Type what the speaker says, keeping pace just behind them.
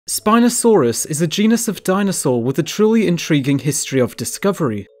Spinosaurus is a genus of dinosaur with a truly intriguing history of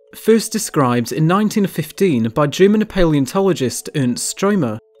discovery. First described in 1915 by German paleontologist Ernst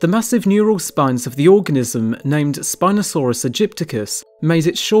Stromer, the massive neural spines of the organism, named Spinosaurus aegypticus, made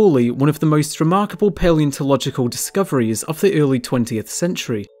it surely one of the most remarkable paleontological discoveries of the early 20th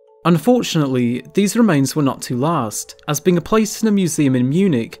century. Unfortunately, these remains were not to last, as being placed in a museum in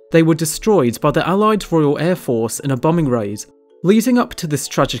Munich, they were destroyed by the Allied Royal Air Force in a bombing raid. Leading up to this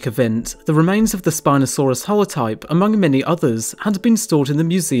tragic event, the remains of the Spinosaurus holotype, among many others, had been stored in the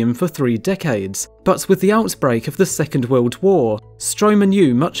museum for 3 decades, but with the outbreak of the Second World War, Stromer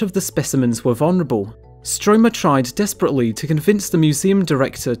knew much of the specimens were vulnerable. Stromer tried desperately to convince the museum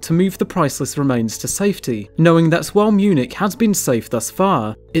director to move the priceless remains to safety, knowing that while Munich had been safe thus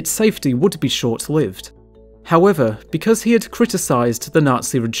far, its safety would be short-lived. However, because he had criticised the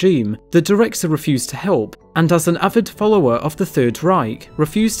Nazi regime, the director refused to help, and as an avid follower of the Third Reich,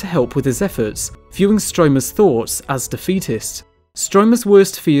 refused to help with his efforts, viewing Stromer's thoughts as defeatist. Stromer's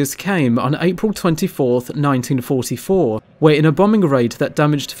worst fears came on April 24, 1944, where in a bombing raid that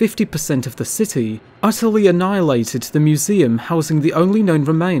damaged 50% of the city, utterly annihilated the museum housing the only known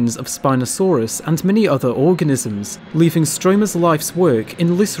remains of Spinosaurus and many other organisms, leaving Stromer's life's work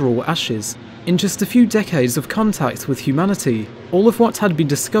in literal ashes. In just a few decades of contact with humanity, all of what had been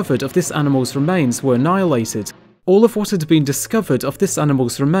discovered of this animal's remains were annihilated. All of what had been discovered of this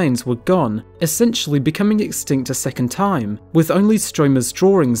animal's remains were gone, essentially becoming extinct a second time, with only Stromer's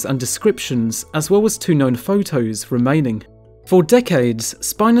drawings and descriptions, as well as 2 known photos, remaining. For decades,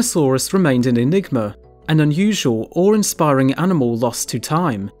 Spinosaurus remained an enigma, an unusual, awe-inspiring animal lost to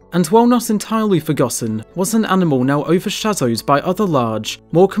time, and while not entirely forgotten, was an animal now overshadowed by other large,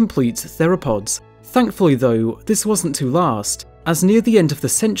 more complete theropods. Thankfully though, this wasn't to last, as near the end of the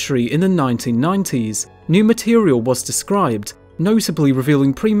century in the 1990s, new material was described, notably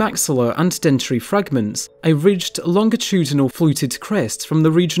revealing premaxillar and dentary fragments, a ridged, longitudinal fluted crest from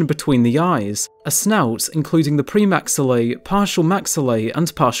the region between the eyes, a snout including the premaxillae, partial maxillae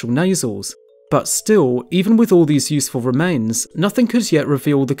and partial nasals. But still, even with all these useful remains, nothing could yet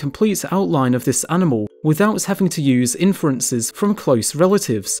reveal the complete outline of this animal without having to use inferences from close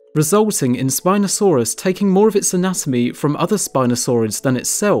relatives, resulting in Spinosaurus taking more of its anatomy from other spinosaurids than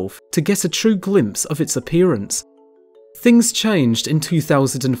itself to get a true glimpse of its appearance. Things changed in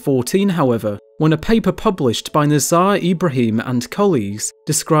 2014, however, when a paper published by Nizar Ibrahim and colleagues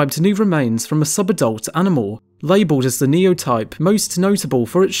described new remains from a subadult animal, labelled as the neotype most notable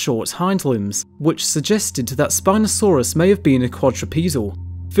for its short hind limbs, which suggested that Spinosaurus may have been a quadrupedal.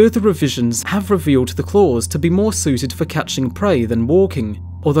 Further revisions have revealed the claws to be more suited for catching prey than walking,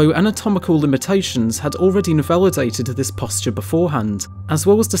 although anatomical limitations had already invalidated this posture beforehand, as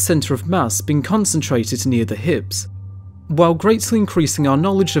well as the centre of mass being concentrated near the hips. While greatly increasing our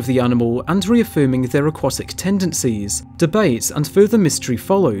knowledge of the animal and reaffirming their aquatic tendencies, debate and further mystery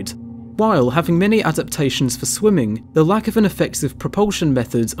followed. While having many adaptations for swimming, the lack of an effective propulsion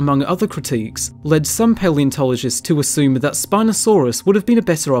method, among other critiques, led some paleontologists to assume that Spinosaurus would have been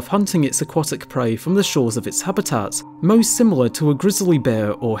better off hunting its aquatic prey from the shores of its habitat, most similar to a grizzly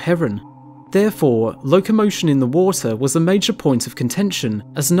bear or heron. Therefore, locomotion in the water was a major point of contention,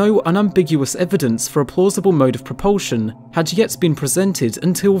 as no unambiguous evidence for a plausible mode of propulsion had yet been presented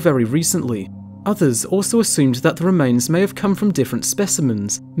until very recently. Others also assumed that the remains may have come from different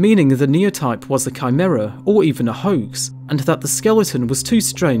specimens, meaning the neotype was a chimera or even a hoax, and that the skeleton was too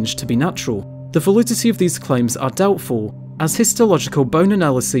strange to be natural. The validity of these claims are doubtful, as histological bone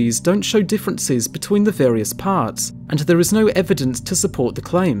analyses don't show differences between the various parts, and there is no evidence to support the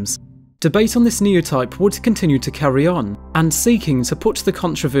claims. Debate on this neotype would continue to carry on, and seeking to put the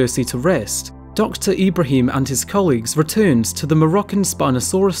controversy to rest, Dr. Ibrahim and his colleagues returned to the Moroccan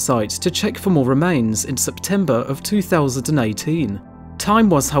Spinosaurus site to check for more remains in September of 2018. Time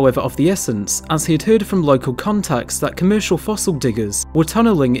was, however, of the essence, as he had heard from local contacts that commercial fossil diggers were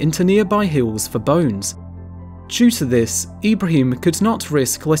tunnelling into nearby hills for bones. Due to this, Ibrahim could not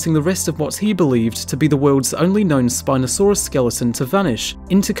risk letting the rest of what he believed to be the world's only known Spinosaurus skeleton to vanish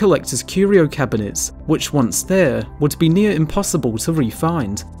into collectors' curio cabinets, which once there, would be near impossible to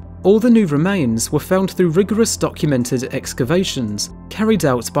re-find. All the new remains were found through rigorous documented excavations, carried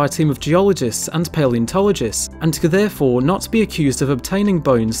out by a team of geologists and paleontologists, and could therefore not be accused of obtaining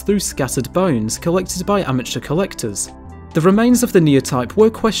bones through scattered bones collected by amateur collectors. The remains of the neotype were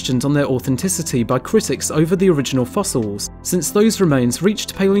questioned on their authenticity by critics over the original fossils, since those remains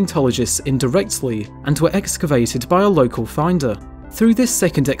reached paleontologists indirectly and were excavated by a local finder. Through this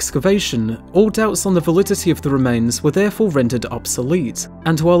second excavation, all doubts on the validity of the remains were therefore rendered obsolete,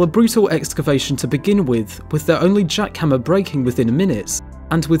 and while a brutal excavation to begin with their only jackhammer breaking within minutes,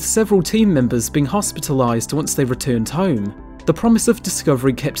 and with several team members being hospitalised once they returned home, the promise of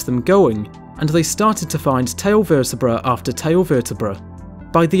discovery kept them going, and they started to find tail vertebra after tail vertebra.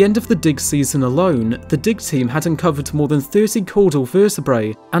 By the end of the dig season alone, the dig team had uncovered more than 30 caudal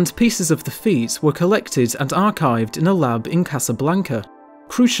vertebrae, and pieces of the feet were collected and archived in a lab in Casablanca.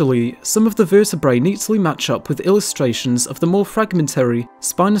 Crucially, some of the vertebrae neatly match up with illustrations of the more fragmentary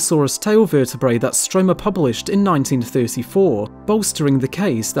Spinosaurus tail vertebrae that Stromer published in 1934, bolstering the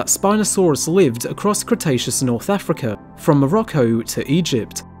case that Spinosaurus lived across Cretaceous North Africa, from Morocco to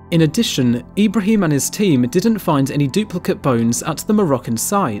Egypt. In addition, Ibrahim and his team didn't find any duplicate bones at the Moroccan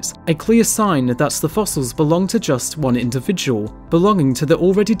site, a clear sign that the fossils belong to just one individual, belonging to the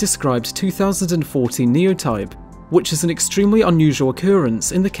already described 2014 neotype, which is an extremely unusual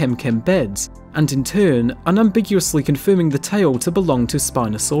occurrence in the Kem beds, and in turn, unambiguously confirming the tail to belong to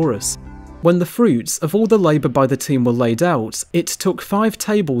Spinosaurus. When the fruits of all the labour by the team were laid out, it took 5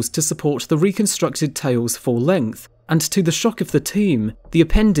 tables to support the reconstructed tail's full length, and to the shock of the team, the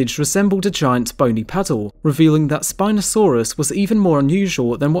appendage resembled a giant bony paddle, revealing that Spinosaurus was even more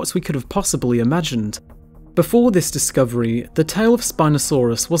unusual than what we could have possibly imagined. Before this discovery, the tail of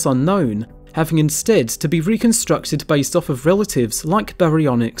Spinosaurus was unknown, having instead to be reconstructed based off of relatives like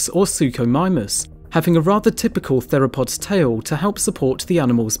Baryonyx or Suchomimus, having a rather typical theropod tail to help support the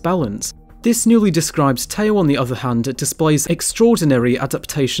animal's balance. This newly described tail, on the other hand, displays extraordinary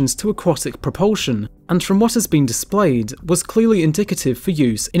adaptations to aquatic propulsion, and from what has been displayed, was clearly indicative for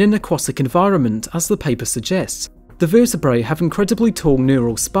use in an aquatic environment, as the paper suggests. The vertebrae have incredibly tall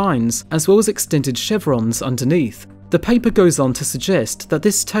neural spines, as well as extended chevrons underneath. The paper goes on to suggest that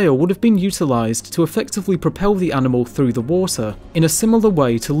this tail would have been utilised to effectively propel the animal through the water, in a similar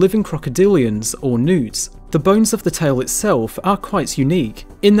way to living crocodilians or newts. The bones of the tail itself are quite unique,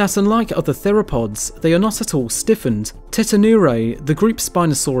 in that unlike other theropods, they are not at all stiffened. Tetanurae, the group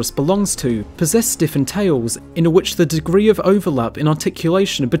Spinosaurus belongs to, possess stiffened tails in which the degree of overlap in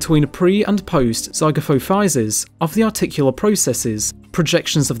articulation between pre- and post-zygophophyses of the articular processes,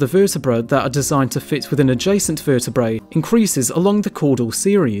 projections of the vertebra that are designed to fit within adjacent vertebrae, increases along the caudal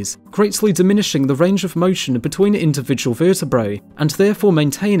series, greatly diminishing the range of motion between individual vertebrae, and therefore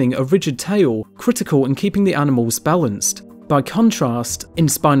maintaining a rigid tail, critical in keeping the animals balanced. By contrast, in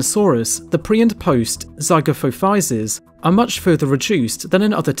Spinosaurus, the pre- and post-zygophophyses are much further reduced than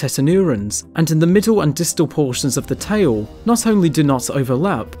in other tetanurans, and in the middle and distal portions of the tail, not only do not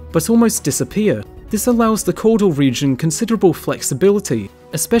overlap, but almost disappear. This allows the caudal region considerable flexibility,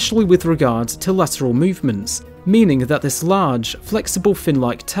 especially with regard to lateral movements, meaning that this large, flexible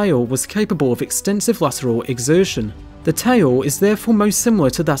fin-like tail was capable of extensive lateral exertion. The tail is therefore most similar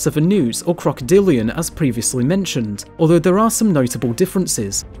to that of a newt or crocodilian as previously mentioned, although there are some notable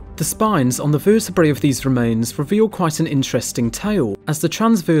differences. The spines on the vertebrae of these remains reveal quite an interesting tail, as the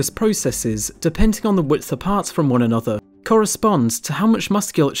transverse processes, depending on the width apart from one another, correspond to how much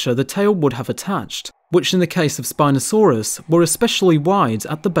musculature the tail would have attached, which in the case of Spinosaurus were especially wide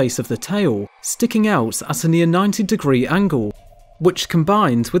at the base of the tail, sticking out at a near 90-degree angle, which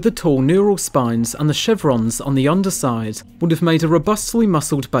combined with the tall neural spines and the chevrons on the underside would have made a robustly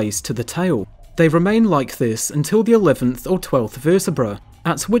muscled base to the tail. They remain like this until the 11th or 12th vertebra,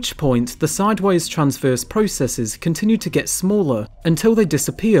 at which point the sideways transverse processes continue to get smaller until they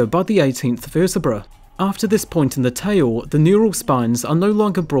disappear by the 18th vertebra. After this point in the tail, the neural spines are no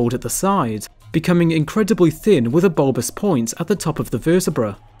longer broad at the side, becoming incredibly thin with a bulbous point at the top of the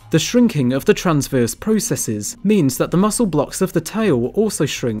vertebra. The shrinking of the transverse processes means that the muscle blocks of the tail also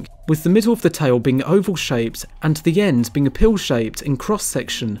shrink, with the middle of the tail being oval-shaped and the end being pill-shaped in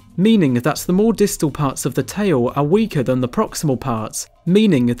cross-section, meaning that the more distal parts of the tail are weaker than the proximal parts,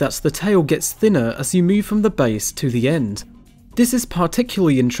 meaning that the tail gets thinner as you move from the base to the end. This is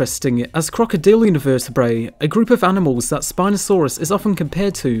particularly interesting as crocodilian vertebrae, a group of animals that Spinosaurus is often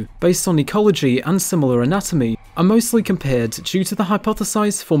compared to based on ecology and similar anatomy, are mostly compared due to the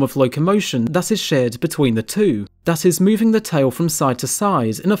hypothesized form of locomotion that is shared between the two, that is, moving the tail from side to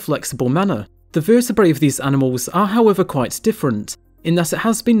side in a flexible manner. The vertebrae of these animals are however quite different, in that it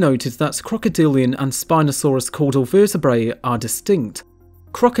has been noted that crocodilian and Spinosaurus caudal vertebrae are distinct.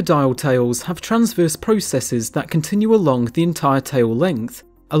 Crocodile tails have transverse processes that continue along the entire tail length,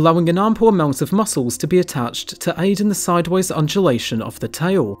 allowing an ample amount of muscles to be attached to aid in the sideways undulation of the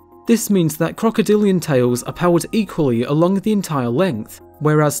tail. This means that crocodilian tails are powered equally along the entire length,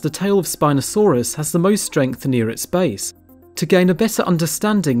 whereas the tail of Spinosaurus has the most strength near its base. To gain a better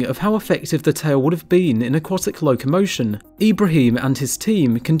understanding of how effective the tail would have been in aquatic locomotion, Ibrahim and his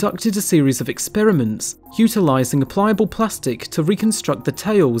team conducted a series of experiments, utilising a pliable plastic to reconstruct the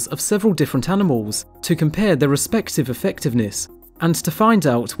tails of several different animals to compare their respective effectiveness. and to find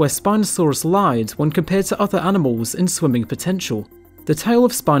out where Spinosaurus lied when compared to other animals in swimming potential. The tail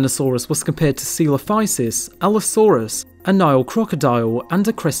of Spinosaurus was compared to Coelophysis, Allosaurus, a Nile crocodile, and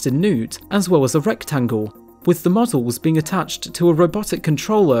a crested newt, as well as a rectangle, with the models being attached to a robotic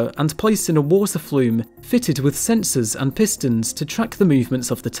controller and placed in a water flume fitted with sensors and pistons to track the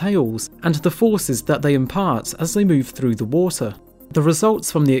movements of the tails and the forces that they impart as they move through the water. The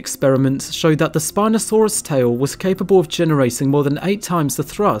results from the experiments showed that the Spinosaurus tail was capable of generating more than 8 times the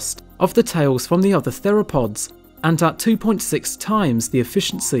thrust of the tails from the other theropods, and at 2.6 times the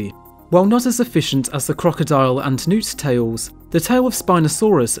efficiency. While not as efficient as the crocodile and newt tails, the tail of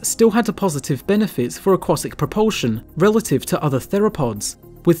Spinosaurus still had a positive benefit for aquatic propulsion relative to other theropods,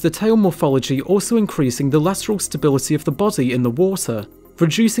 with the tail morphology also increasing the lateral stability of the body in the water,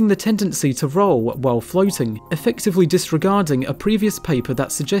 reducing the tendency to roll while floating, effectively disregarding a previous paper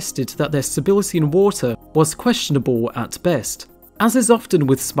that suggested that their stability in water was questionable at best. As is often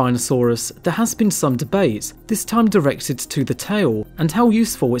with Spinosaurus, there has been some debate, this time directed to the tail, and how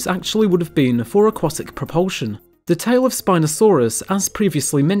useful it actually would have been for aquatic propulsion. The tail of Spinosaurus, as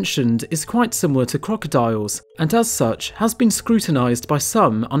previously mentioned, is quite similar to crocodiles, and as such has been scrutinised by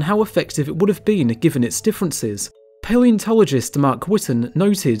some on how effective it would have been given its differences. Paleontologist Mark Whitten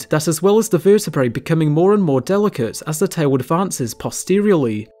noted that as well as the vertebrae becoming more and more delicate as the tail advances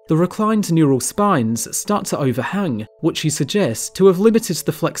posteriorly, the reclined neural spines start to overhang, which he suggests to have limited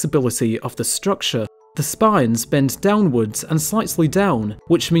the flexibility of the structure. The spines bend downwards and slightly down,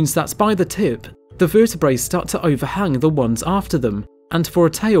 which means that by the tip, the vertebrae start to overhang the ones after them, and for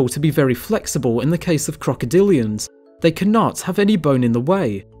a tail to be very flexible in the case of crocodilians, they cannot have any bone in the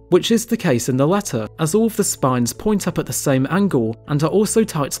way, which is the case in the latter, as all of the spines point up at the same angle and are also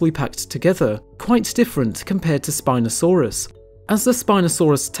tightly packed together, quite different compared to Spinosaurus. As the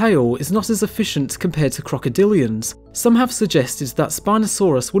Spinosaurus tail is not as efficient compared to crocodilians, some have suggested that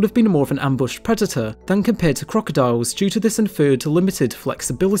Spinosaurus would have been more of an ambush predator than compared to crocodiles due to this inferred limited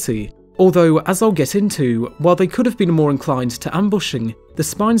flexibility. Although, as I'll get into, while they could have been more inclined to ambushing, the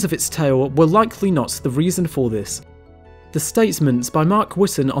spines of its tail were likely not the reason for this. The statement by Mark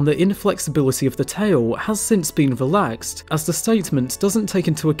Whitten on the inflexibility of the tail has since been relaxed, as the statement doesn't take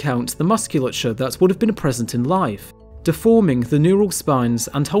into account the musculature that would have been present in life, deforming the neural spines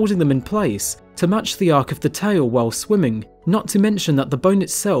and holding them in place to match the arc of the tail while swimming, not to mention that the bone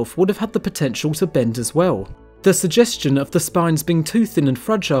itself would have had the potential to bend as well. The suggestion of the spines being too thin and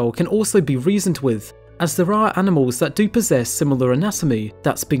fragile can also be reasoned with, as there are animals that do possess similar anatomy,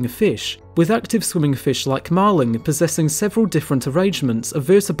 that's being fish, with active swimming fish like marling possessing several different arrangements of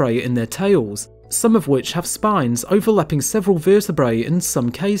vertebrae in their tails, some of which have spines overlapping several vertebrae in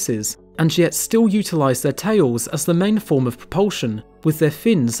some cases, and yet still utilise their tails as the main form of propulsion, with their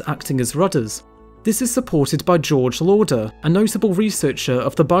fins acting as rudders. This is supported by George Lauder, a notable researcher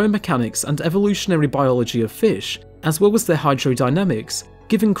of the biomechanics and evolutionary biology of fish, as well as their hydrodynamics,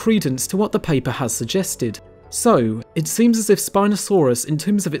 giving credence to what the paper has suggested. So, it seems as if Spinosaurus in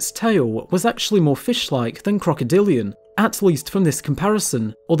terms of its tail was actually more fish-like than crocodilian, at least from this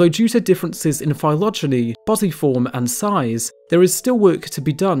comparison, although due to differences in phylogeny, body form and size, there is still work to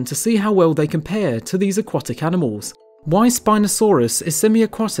be done to see how well they compare to these aquatic animals. Why Spinosaurus is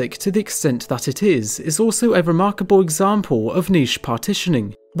semi-aquatic to the extent that it is also a remarkable example of niche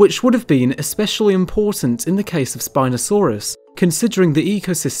partitioning, which would have been especially important in the case of Spinosaurus, considering the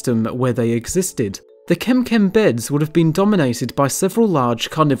ecosystem where they existed. The Chem-Chem beds would have been dominated by several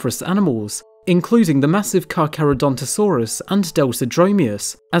large carnivorous animals, including the massive Carcharodontosaurus and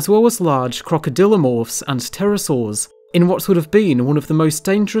Deltadromeus, as well as large crocodilomorphs and pterosaurs, in what would have been one of the most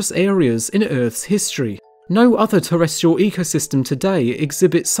dangerous areas in Earth's history. No other terrestrial ecosystem today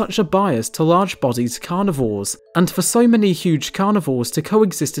exhibits such a bias to large-bodied carnivores, and for so many huge carnivores to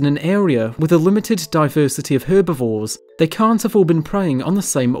coexist in an area with a limited diversity of herbivores, they can't have all been preying on the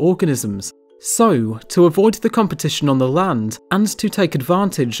same organisms. So, to avoid the competition on the land, and to take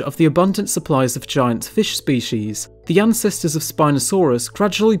advantage of the abundant supplies of giant fish species, the ancestors of Spinosaurus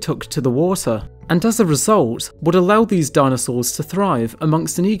gradually took to the water, and as a result, would allow these dinosaurs to thrive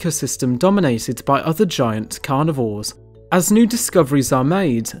amongst an ecosystem dominated by other giant carnivores. As new discoveries are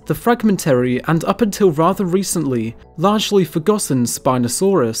made, the fragmentary and up until rather recently, largely forgotten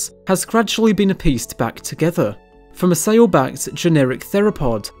Spinosaurus has gradually been pieced back together. From a sail-backed generic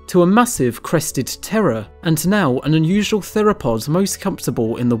theropod to a massive crested terror, and now an unusual theropod most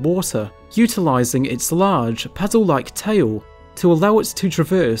comfortable in the water, utilising its large, paddle-like tail to allow it to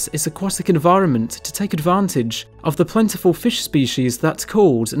traverse its aquatic environment to take advantage of the plentiful fish species that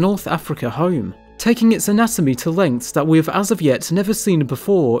called North Africa home, taking its anatomy to lengths that we have as of yet never seen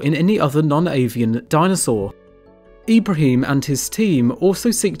before in any other non-avian dinosaur. Ibrahim and his team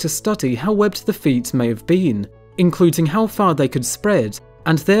also seek to study how webbed the feet may have been, including how far they could spread,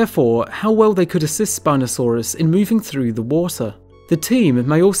 and therefore how well they could assist Spinosaurus in moving through the water. The team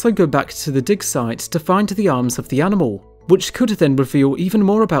may also go back to the dig site to find the arms of the animal, which could then reveal even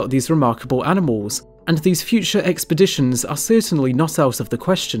more about these remarkable animals, and these future expeditions are certainly not out of the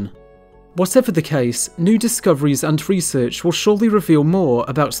question. Whatever the case, new discoveries and research will surely reveal more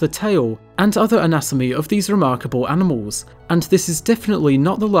about the tail and other anatomy of these remarkable animals, and this is definitely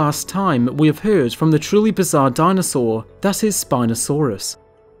not the last time we have heard from the truly bizarre dinosaur that is Spinosaurus.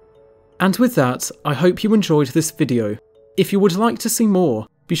 And with that, I hope you enjoyed this video. If you would like to see more,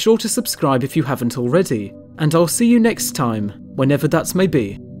 be sure to subscribe if you haven't already, and I'll see you next time, whenever that may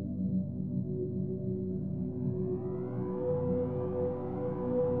be.